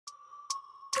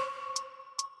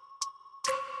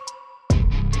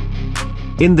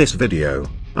In this video,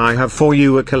 I have for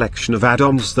you a collection of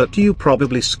add-ons that you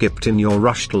probably skipped in your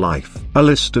rushed life. A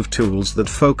list of tools that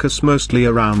focus mostly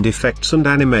around effects and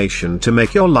animation to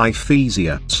make your life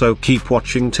easier. So keep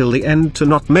watching till the end to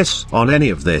not miss on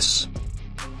any of this.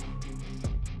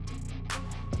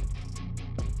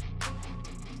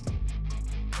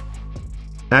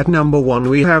 At number 1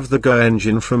 we have the Goo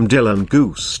Engine from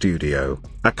Goo Studio.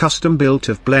 A custom built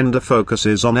of Blender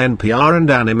focuses on NPR and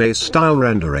anime style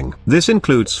rendering. This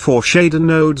includes 4 shader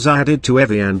nodes added to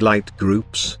heavy and light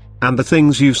groups, and the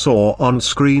things you saw on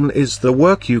screen is the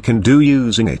work you can do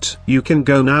using it. You can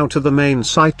go now to the main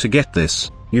site to get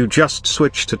this. You just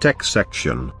switch to text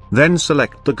section, then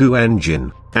select the Goo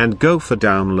Engine, and go for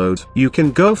download. You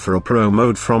can go for a pro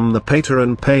mode from the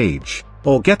Patreon page,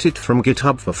 or get it from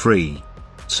GitHub for free.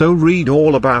 So read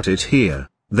all about it here,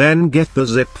 then get the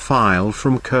zip file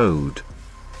from code.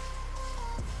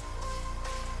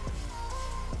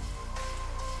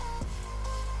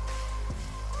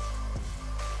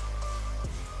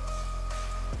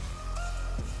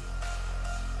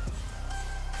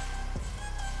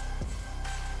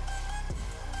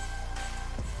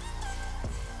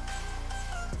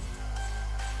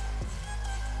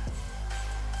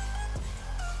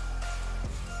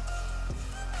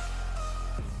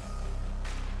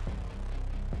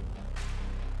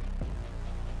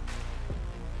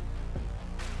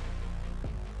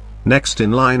 Next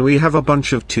in line we have a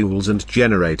bunch of tools and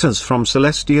generators from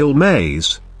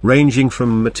celestialmaze, ranging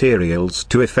from materials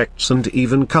to effects and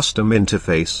even custom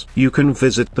interface. You can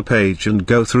visit the page and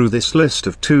go through this list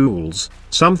of tools.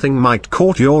 Something might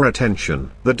caught your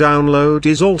attention. The download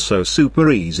is also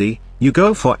super easy. You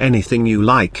go for anything you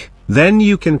like, then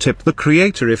you can tip the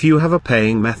creator if you have a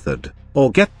paying method,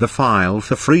 or get the file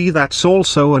for free. That's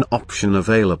also an option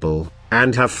available,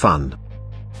 and have fun.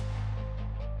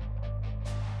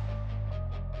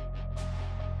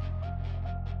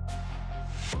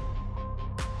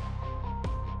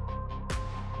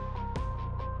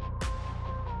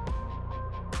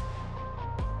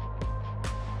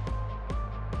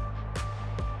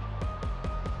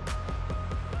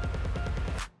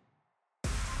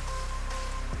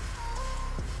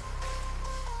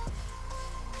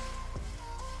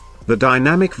 The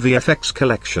Dynamic VFX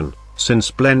Collection.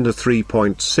 Since Blender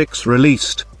 3.6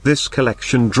 released, this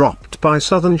collection dropped by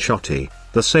Southern Shotty,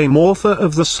 the same author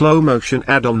of the slow motion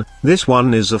add-on. This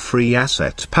one is a free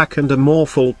asset pack and more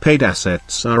full paid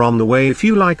assets are on the way if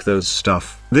you like those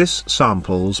stuff. This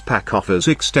samples pack offers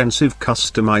extensive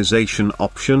customization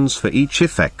options for each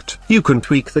effect. You can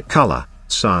tweak the color,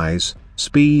 size,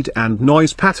 speed and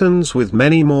noise patterns with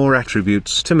many more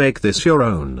attributes to make this your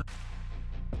own.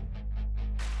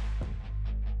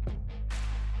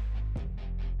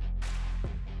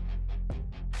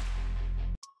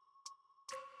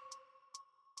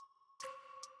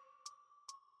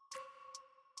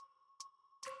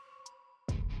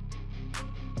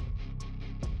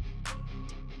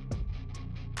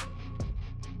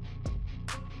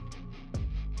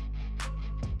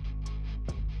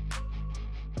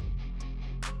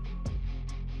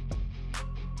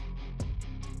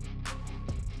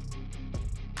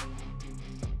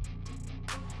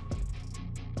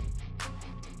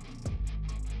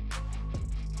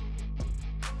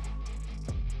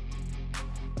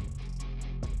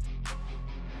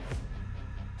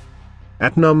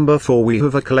 At number 4 we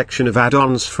have a collection of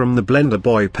add-ons from the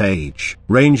BlenderBoi page.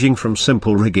 Ranging from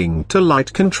simple rigging to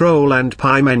light control and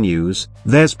pie menus,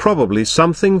 there's probably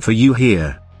something for you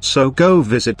here, so go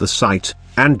visit the site,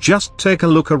 and just take a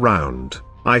look around.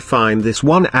 I find this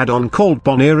one add-on called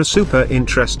Bonera super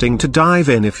interesting to dive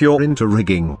in if you're into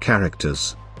rigging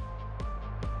characters.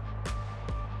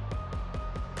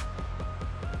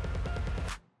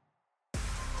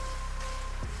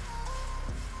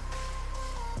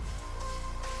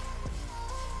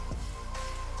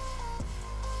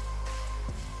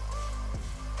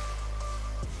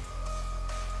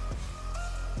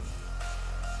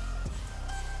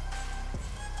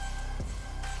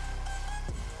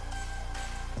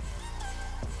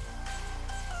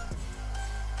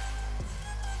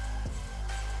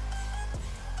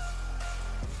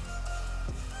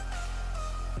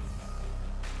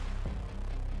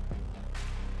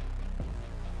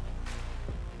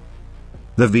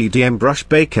 The VDM Brush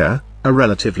Baker, a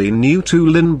relatively new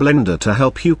tool in Blender to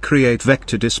help you create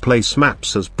vector displace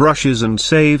maps as brushes and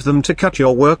save them to cut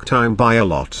your work time by a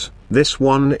lot. This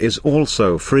one is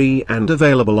also free and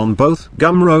available on both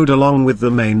Gumroad along with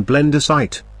the main Blender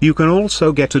site. You can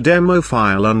also get a demo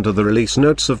file under the release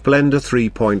notes of Blender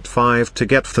 3.5 to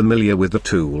get familiar with the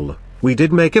tool. We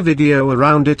did make a video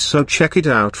around it, so check it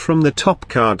out from the top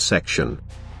card section.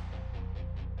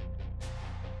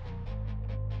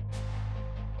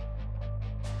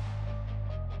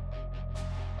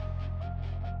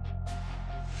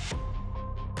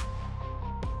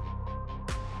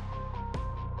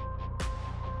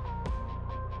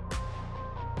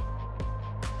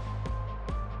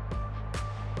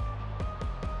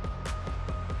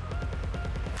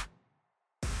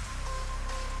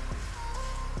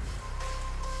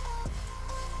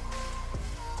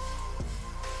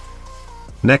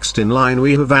 Next in line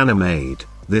we have Animaide.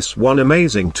 This one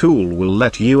amazing tool will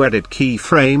let you edit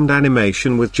keyframed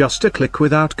animation with just a click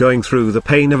without going through the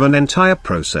pain of an entire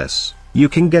process. You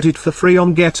can get it for free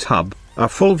on GitHub, a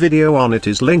full video on it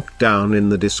is linked down in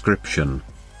the description.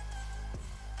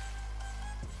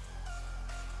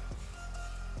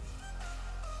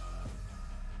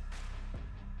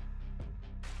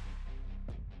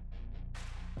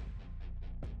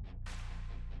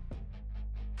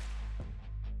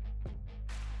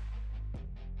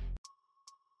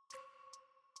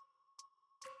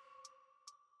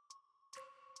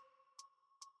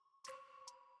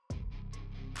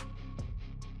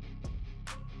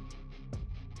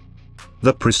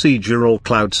 The Procedural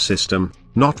Cloud system,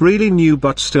 not really new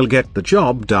but still get the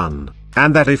job done,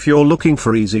 and that if you're looking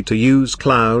for easy to use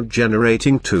cloud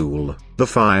generating tool, the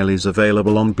file is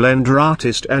available on Blender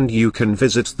Artist and you can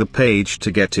visit the page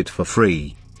to get it for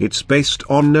free. It's based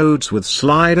on nodes with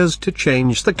sliders to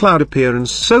change the cloud appearance,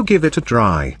 so give it a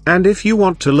try. And if you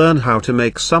want to learn how to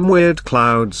make some weird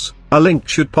clouds, a link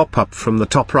should pop up from the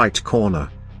top right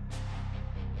corner.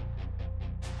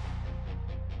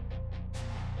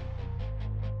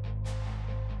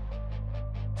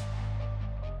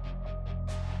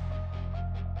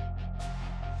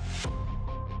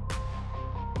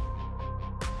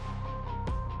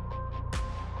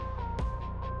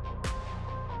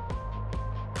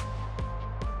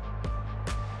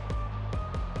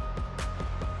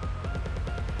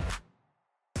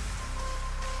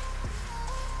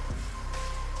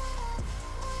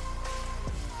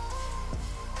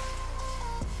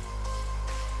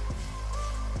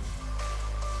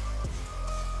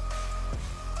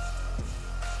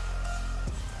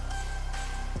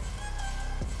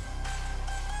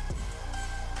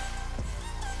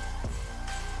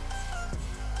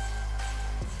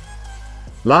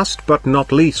 Last but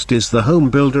not least is the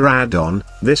Home Builder add-on.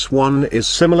 This one is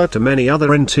similar to many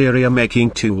other interior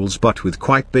making tools but with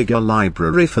quite bigger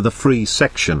library for the free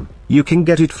section. You can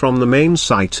get it from the main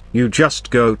site. You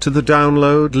just go to the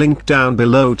download link down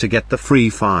below to get the free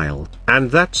file.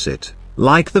 And that's it.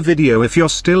 Like the video if you're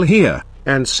still here,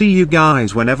 and see you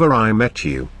guys whenever I met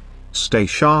you. Stay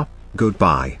sharp,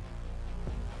 goodbye.